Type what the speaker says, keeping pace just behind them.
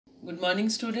Good morning,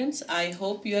 students. I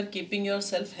hope you are keeping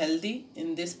yourself healthy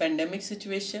in this pandemic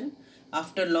situation.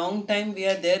 After long time we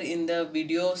are there in the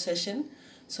video session.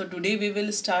 So today we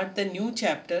will start the new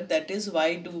chapter, that is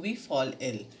why do we fall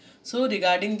ill. So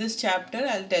regarding this chapter,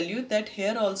 I'll tell you that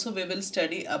here also we will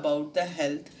study about the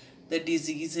health, the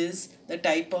diseases, the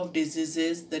type of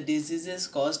diseases, the diseases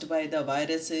caused by the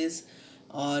viruses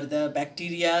or the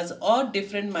bacterias or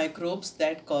different microbes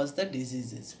that cause the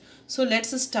diseases. So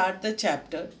let's start the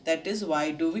chapter, that is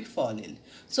why do we fall ill.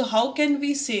 So how can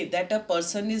we say that a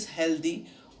person is healthy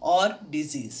or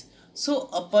disease? So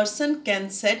a person can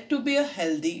said to be a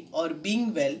healthy or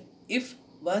being well if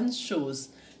one shows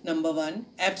number one,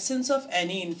 absence of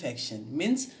any infection,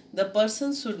 means the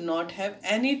person should not have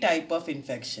any type of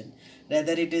infection,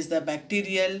 whether it is the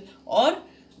bacterial or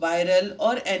viral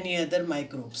or any other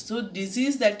microbes. So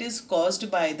disease that is caused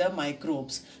by the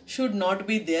microbes should not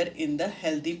be there in the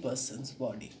healthy person's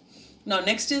body. Now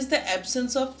next is the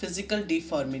absence of physical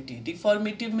deformity.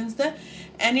 Deformity means that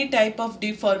any type of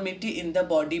deformity in the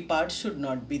body part should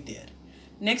not be there.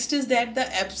 Next is that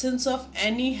the absence of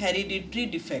any hereditary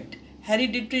defect.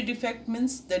 Hereditary defect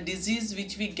means the disease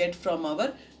which we get from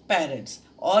our parents,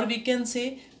 or we can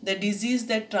say the disease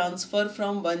that transfer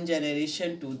from one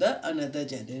generation to the another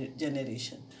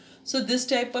generation. So this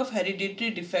type of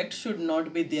hereditary defect should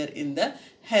not be there in the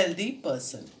healthy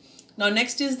person. Now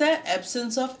next is the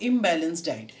absence of imbalanced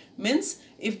diet, means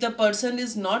if the person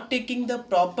is not taking the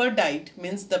proper diet,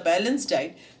 means the balanced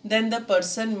diet, then the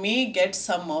person may get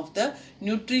some of the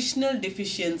nutritional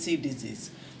deficiency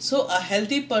disease. So a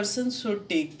healthy person should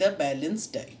take the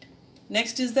balanced diet.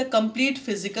 Next is the complete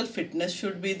physical fitness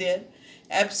should be there.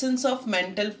 Absence of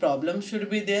mental problem should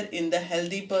be there in the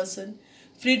healthy person.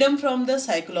 Freedom from the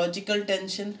psychological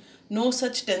tension, no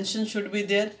such tension should be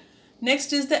there.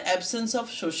 Next is the absence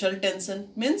of social tension,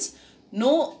 means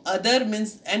no other,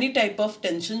 means any type of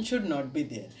tension should not be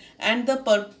there, and the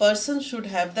person should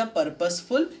have the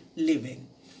purposeful living.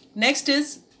 Next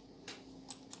is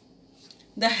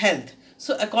the health.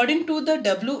 So according to the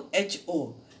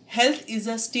WHO, health is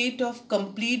a state of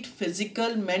complete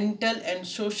physical, mental and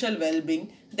social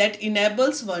well-being that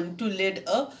enables one to lead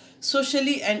a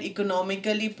socially and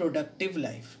economically productive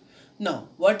life. Now,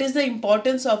 what is the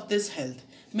importance of this health?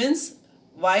 Means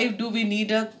why do we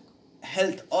need a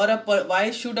health, or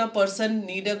why should a person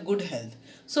need a good health?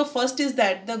 So first is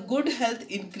that the good health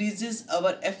increases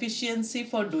our efficiency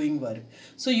for doing work.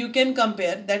 So you can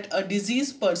compare that a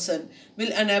diseased person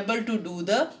will unable to do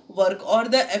the work, or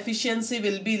the efficiency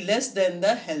will be less than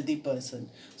the healthy person.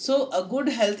 So a good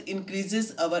health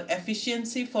increases our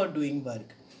efficiency for doing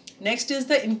work. Next is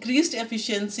the increased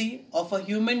efficiency of a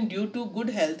human due to good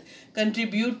health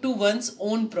contribute to one's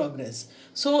own progress.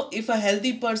 So if a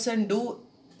healthy person do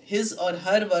his or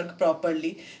her work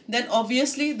properly, then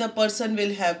obviously the person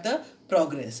will have the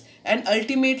progress, and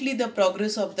ultimately the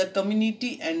progress of the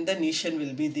community and the nation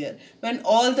will be there when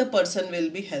all the person will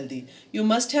be healthy. You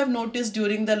must have noticed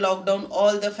during the lockdown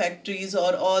all the factories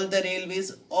or all the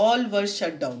railways all were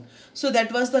shut down. So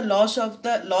that was the loss of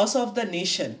the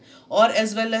nation, or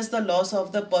as well as the loss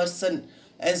of the person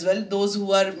as well. Those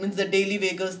who are, means the daily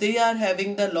wages, they are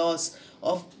having the loss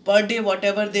of per day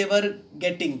whatever they were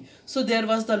getting. So there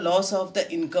was the loss of the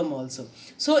income also.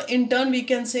 So in turn we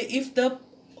can say if the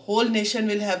whole nation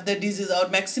will have the disease, or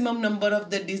maximum number of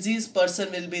the diseased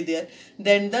person will be there,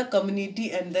 then the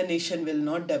community and the nation will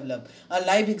not develop. A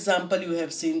live example you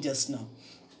have seen just now.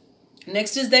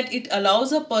 Next is that it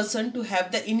allows a person to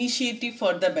have the initiative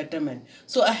for the betterment.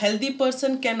 So a healthy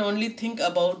person can only think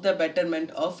about the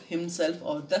betterment of himself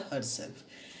or the herself.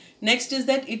 Next is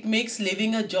that it makes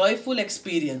living a joyful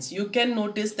experience. You can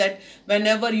notice that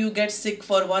whenever you get sick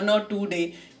for 1 or 2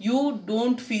 days, you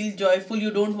don't feel joyful, you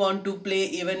don't want to play,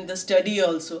 even the study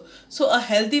also. So a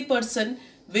healthy person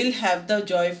will have the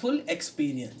joyful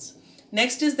experience.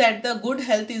 Next is that the good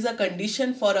health is a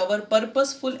condition for our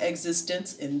purposeful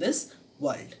existence in this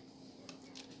world.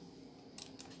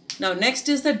 Now next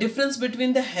is the difference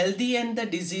between the healthy and the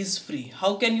disease free.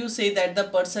 How can you say that the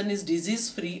person is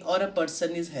disease free or a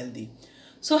person is healthy?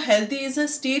 So healthy is a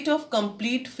state of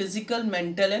complete physical,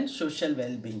 mental and social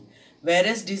well-being,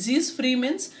 whereas disease free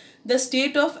means the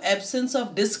state of absence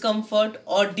of discomfort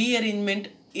or derangement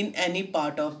in any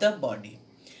part of the body.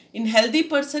 In healthy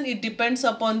person, it depends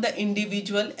upon the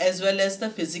individual as well as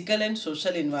the physical and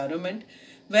social environment,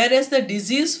 whereas the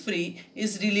disease free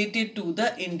is related to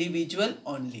the individual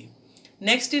only.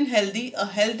 Next, in healthy, a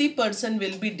healthy person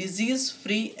will be disease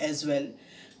free as well,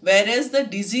 whereas the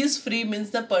disease free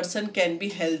means the person can be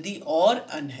healthy or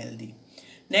unhealthy.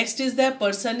 Next is the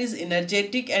person is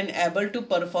energetic and able to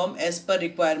perform as per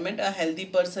requirement. A healthy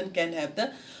person can have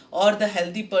the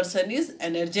healthy person is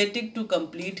energetic to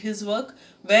complete his work,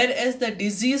 whereas the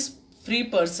disease free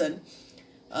person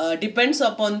depends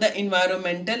upon the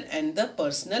environmental and the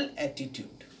personal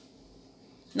attitude.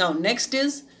 Now next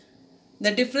is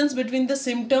the difference between the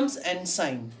symptoms and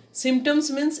sign.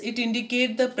 Symptoms means it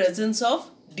indicate the presence of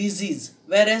disease,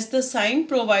 whereas the sign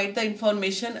provide the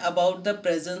information about the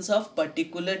presence of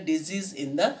particular disease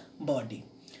in the body.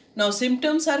 Now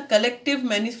symptoms are collective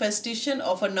manifestation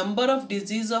of a number of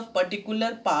disease of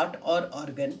particular part or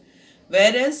organ,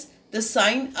 whereas the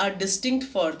sign are distinct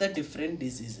for the different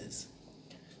diseases.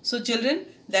 So children,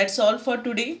 that's all for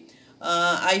today.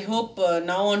 I hope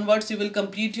now onwards you will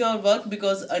complete your work,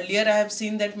 because earlier I have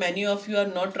seen that many of you are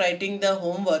not writing the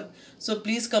homework. So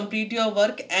please complete your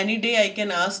work. Any day I can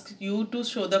ask you to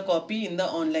show the copy in the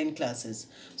online classes.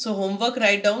 So homework,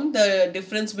 write down the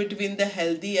difference between the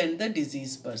healthy and the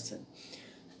diseased person.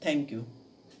 Thank you.